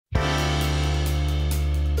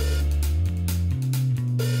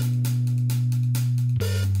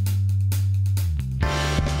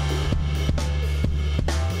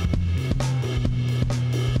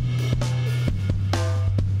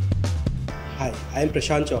Hi, I am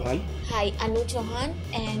Prashant Chauhan. Hi, Anu Chauhan,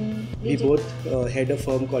 and We both head a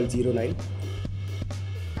firm called Zero Nine.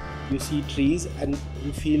 You see trees and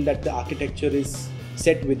you feel that the architecture is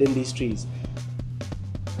set within these trees.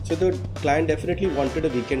 So the client definitely wanted a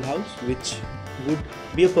weekend house which would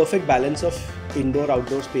be a perfect balance of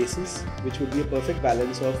indoor-outdoor spaces, which would be a perfect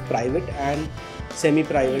balance of private and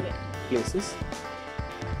semi-private places.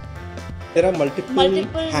 There are multiple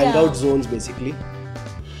hangout zones basically,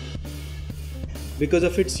 because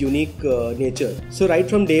of its unique nature. So right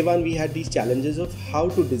from day one we had these challenges of how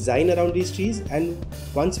to design around these trees, and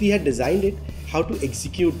once we had designed it, how to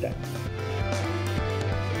execute that.